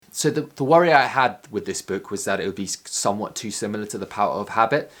So the worry I had with this book was that it would be somewhat too similar to The Power of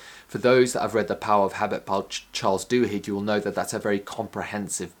Habit. For those that have read The Power of Habit by Charles Duhigg, you will know that that's a very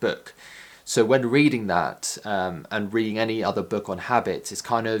comprehensive book. So when reading that and reading any other book on habits, it's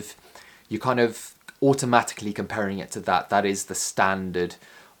you're kind of automatically comparing it to that. That is the standard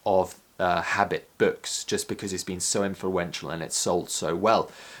of habit books, just because it's been so influential and it's sold so well.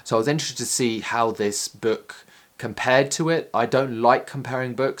 So I was interested to see how this book compared to it. I don't like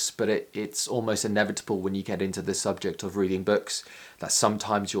comparing books, but it's almost inevitable when you get into the subject of reading books that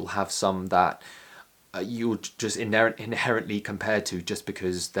sometimes you'll have some that you'll just inherently compare to just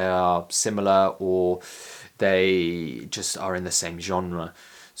because they are similar or they just are in the same genre.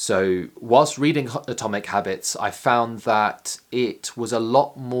 So whilst reading Atomic Habits, I found that it was a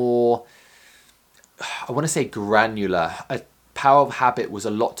lot more, I want to say granular. Power of Habit was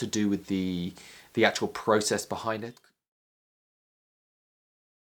a lot to do with the actual process behind it.